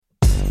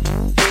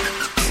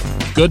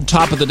Good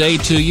top of the day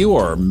to you,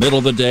 or middle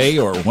of the day,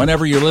 or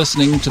whenever you're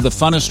listening to the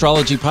Fun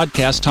Astrology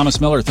Podcast. Thomas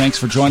Miller, thanks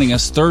for joining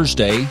us.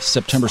 Thursday,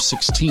 September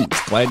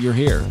 16th. Glad you're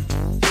here.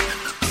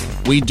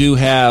 We do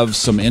have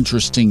some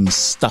interesting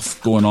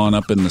stuff going on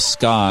up in the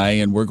sky,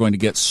 and we're going to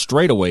get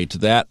straight away to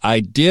that.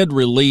 I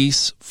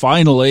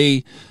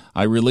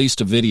released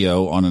a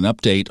video on an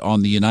update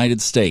on the United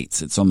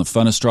States. It's on the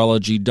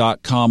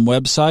funastrology.com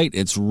website.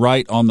 It's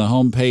right on the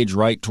homepage,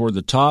 right toward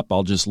the top.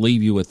 I'll just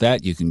leave you with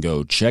that. You can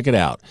go check it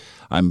out.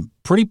 I'm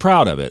pretty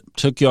proud of it.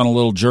 Took you on a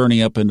little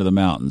journey up into the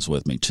mountains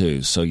with me,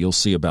 too, so you'll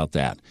see about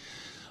that.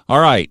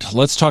 All right,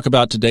 let's talk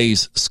about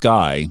today's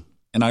sky.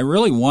 And I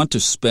really want to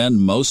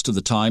spend most of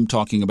the time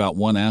talking about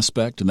one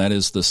aspect, and that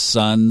is the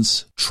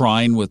sun's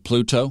trine with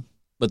Pluto.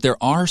 But there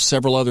are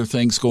several other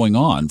things going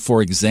on.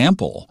 For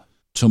example,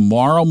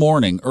 tomorrow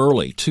morning,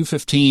 early,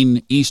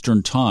 2:15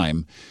 Eastern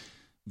Time,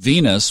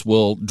 Venus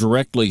will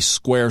directly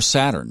square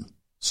Saturn.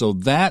 So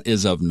that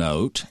is of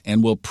note,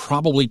 and we'll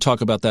probably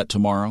talk about that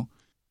tomorrow.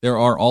 There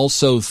are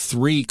also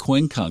 3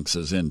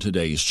 quincunxes in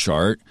today's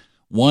chart.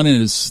 One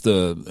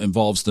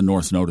involves the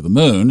north node of the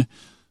moon,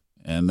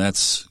 and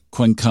that's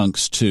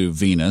quincunx to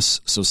Venus.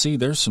 So see,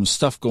 there's some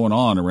stuff going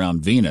on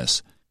around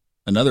Venus.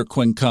 Another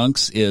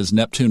quincunx is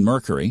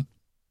Neptune-Mercury,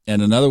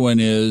 and another one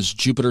is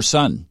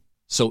Jupiter-Sun.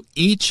 So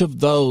each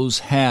of those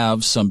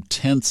have some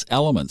tense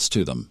elements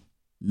to them.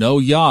 No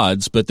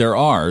yods, but there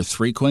are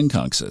 3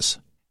 quincunxes.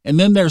 And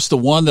then there's the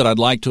one that I'd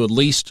like to at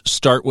least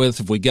start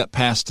with. If we get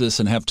past this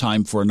and have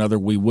time for another,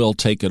 we will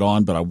take it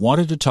on. But I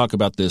wanted to talk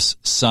about this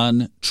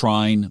Sun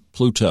trine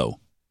Pluto.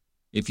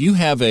 If you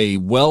have a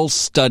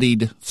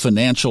well-studied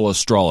financial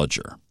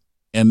astrologer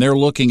and they're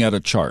looking at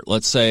a chart,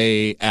 let's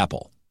say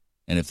Apple,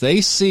 and if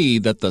they see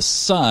that the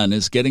sun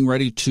is getting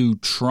ready to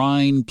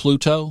trine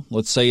Pluto,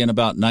 let's say in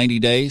about 90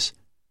 days,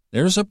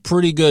 there's a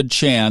pretty good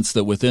chance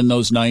that within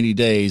those 90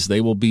 days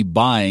they will be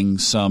buying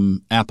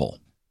some Apple.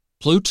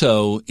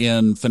 Pluto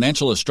in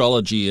financial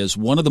astrology is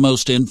one of the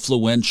most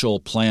influential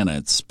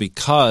planets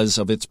because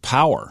of its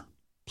power.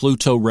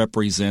 Pluto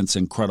represents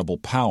incredible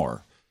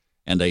power,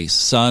 and a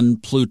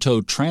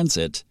Sun-Pluto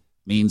transit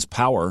means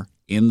power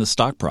in the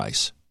stock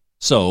price.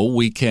 So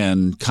we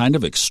can kind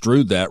of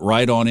extrude that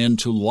right on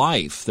into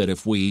life, that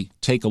if we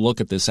take a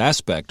look at this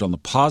aspect on the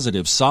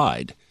positive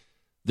side,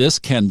 this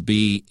can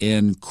be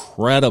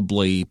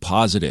incredibly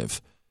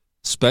positive,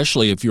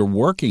 especially if you're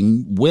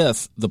working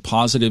with the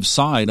positive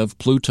side of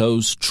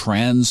Pluto's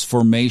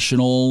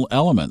transformational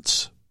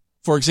elements.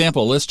 For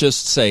example, let's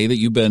just say that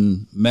you've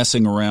been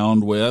messing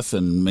around with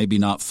and maybe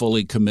not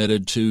fully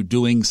committed to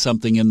doing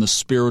something in the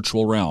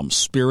spiritual realm,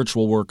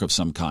 spiritual work of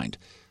some kind.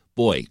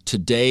 Boy,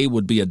 today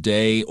would be a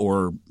day,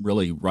 or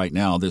really right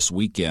now, this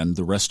weekend,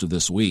 the rest of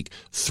this week,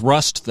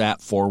 thrust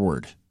that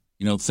forward.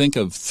 Think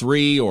of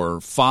 3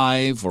 or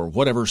 5 or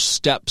whatever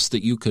steps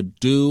that you could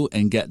do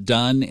and get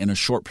done in a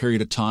short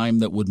period of time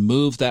that would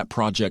move that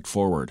project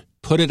forward.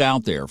 Put it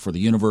out there for the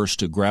universe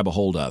to grab a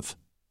hold of.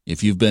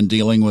 If you've been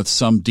dealing with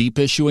some deep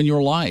issue in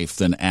your life,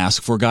 then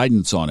ask for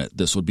guidance on it.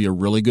 This would be a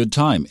really good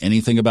time.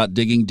 Anything about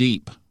digging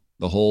deep,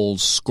 the whole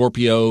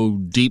Scorpio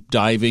deep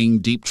diving,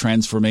 deep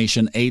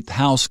transformation, 8th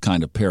house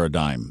kind of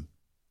paradigm.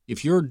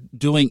 If you're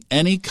doing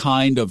any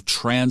kind of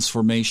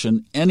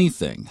transformation,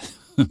 anything,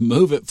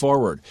 move it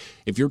forward.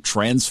 If you're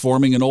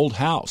transforming an old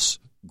house,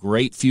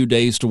 great few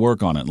days to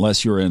work on it,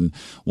 unless you're in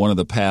one of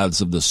the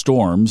paths of the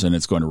storms and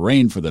it's going to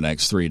rain for the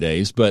next 3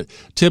 days. But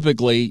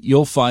typically,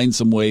 you'll find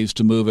some ways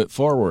to move it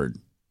forward.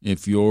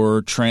 If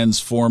you're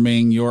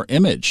transforming your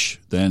image,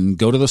 then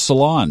go to the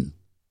salon.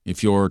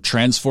 If you're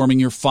transforming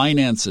your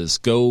finances,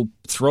 go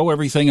throw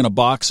everything in a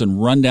box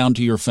and run down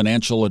to your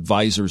financial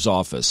advisor's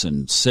office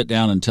and sit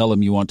down and tell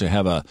them you want to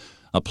have a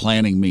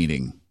planning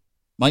meeting.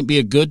 Might be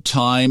a good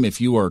time if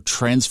you are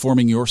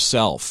transforming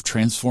yourself,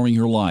 transforming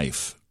your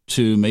life,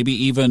 to maybe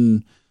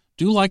even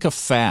do like a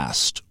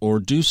fast or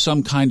do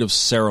some kind of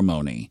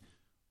ceremony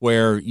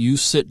where you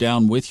sit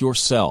down with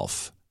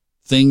yourself,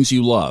 things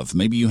you love.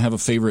 Maybe you have a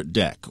favorite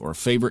deck or a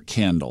favorite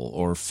candle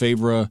or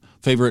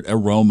favorite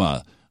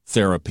aroma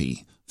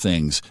therapy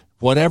things.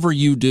 Whatever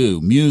you do,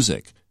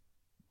 music,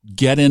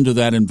 get into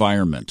that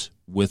environment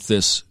with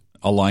this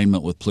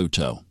alignment with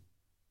Pluto.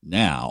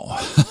 Now,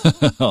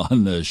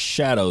 on the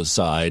shadow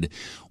side,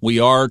 we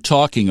are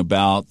talking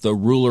about the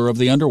ruler of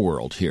the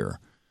underworld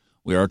here.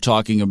 We are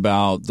talking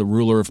about the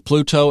ruler of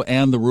Pluto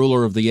and the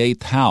ruler of the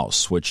 8th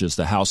house, which is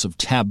the house of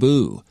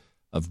taboo,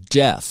 of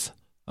death,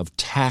 of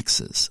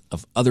taxes,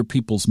 of other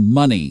people's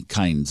money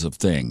kinds of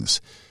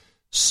things.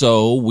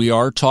 So we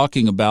are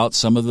talking about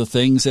some of the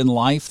things in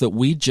life that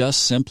we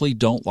just simply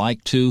don't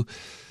like to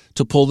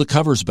pull the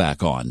covers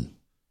back on.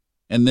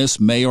 And this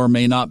may or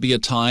may not be a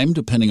time,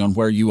 depending on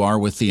where you are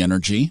with the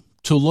energy,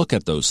 to look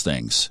at those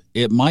things.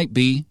 It might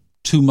be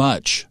too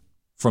much.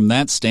 From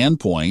that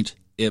standpoint,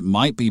 it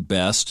might be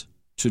best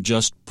to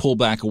just pull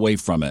back away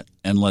from it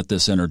and let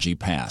this energy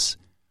pass.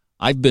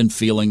 I've been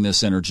feeling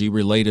this energy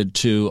related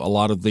to a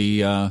lot of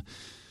the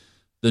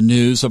the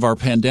news of our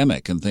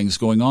pandemic and things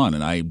going on.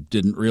 And I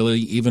didn't really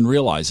even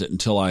realize it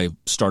until I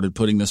started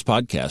putting this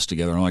podcast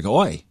together. I'm like,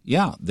 oh,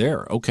 yeah,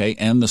 there. Okay.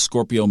 And the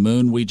Scorpio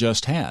moon we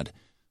just had.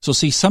 So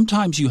see,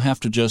 sometimes you have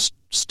to just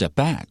step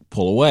back,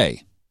 pull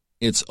away.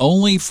 It's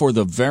only for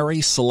the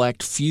very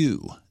select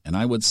few. And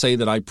I would say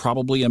that I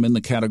probably am in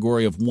the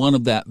category of one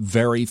of that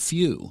very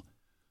few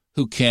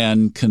who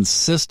can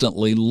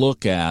consistently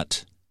look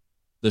at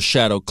the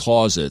shadow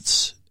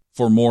closets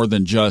for more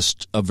than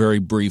just a very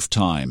brief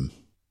time.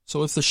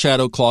 So if the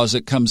shadow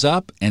closet comes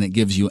up and it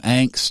gives you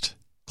angst,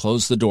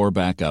 close the door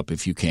back up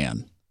if you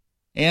can.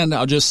 And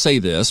I'll just say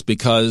this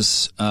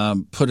because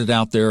put it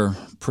out there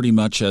pretty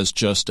much as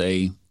just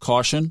a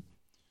caution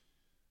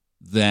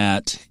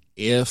that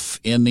if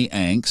in the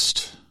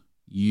angst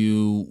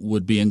you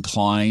would be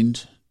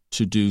inclined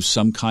to do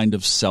some kind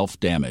of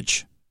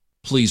self-damage,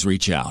 please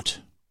reach out.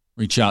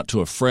 Reach out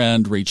to a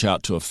friend, reach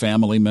out to a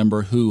family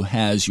member who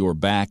has your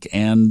back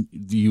and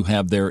you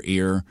have their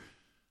ear.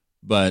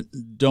 But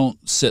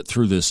don't sit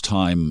through this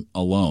time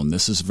alone.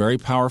 This is very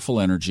powerful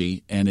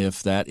energy, and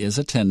if that is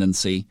a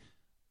tendency,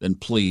 then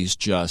please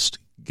just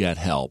get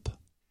help.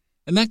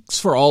 And that's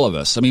for all of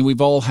us. I mean,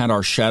 we've all had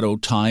our shadow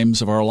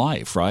times of our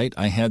life, right?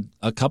 I had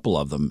a couple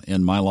of them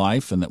in my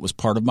life, and that was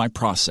part of my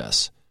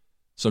process.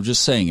 So I'm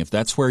just saying, if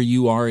that's where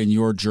you are in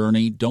your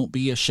journey, don't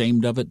be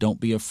ashamed of it, don't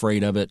be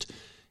afraid of it,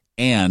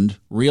 and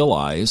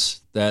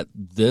realize that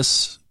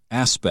this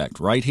aspect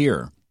right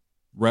here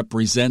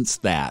represents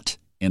that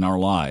in our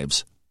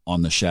lives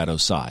on the shadow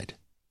side.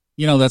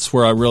 You know, that's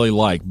where I really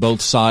like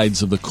both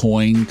sides of the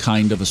coin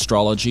kind of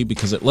astrology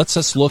because it lets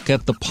us look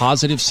at the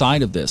positive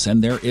side of this,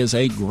 and there is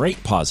a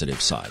great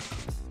positive side.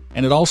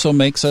 And it also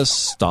makes us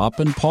stop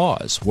and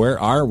pause. Where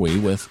are we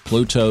with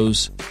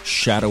Pluto's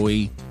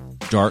shadowy,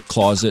 dark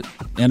closet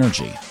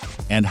energy?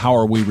 And how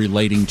are we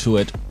relating to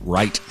it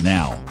right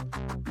now?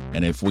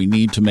 And if we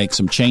need to make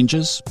some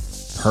changes,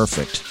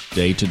 perfect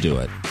day to do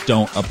it.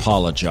 Don't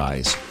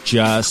apologize.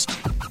 Just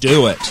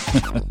do it.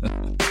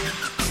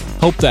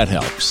 Hope that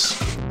helps.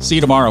 See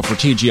you tomorrow for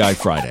TGI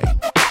Friday.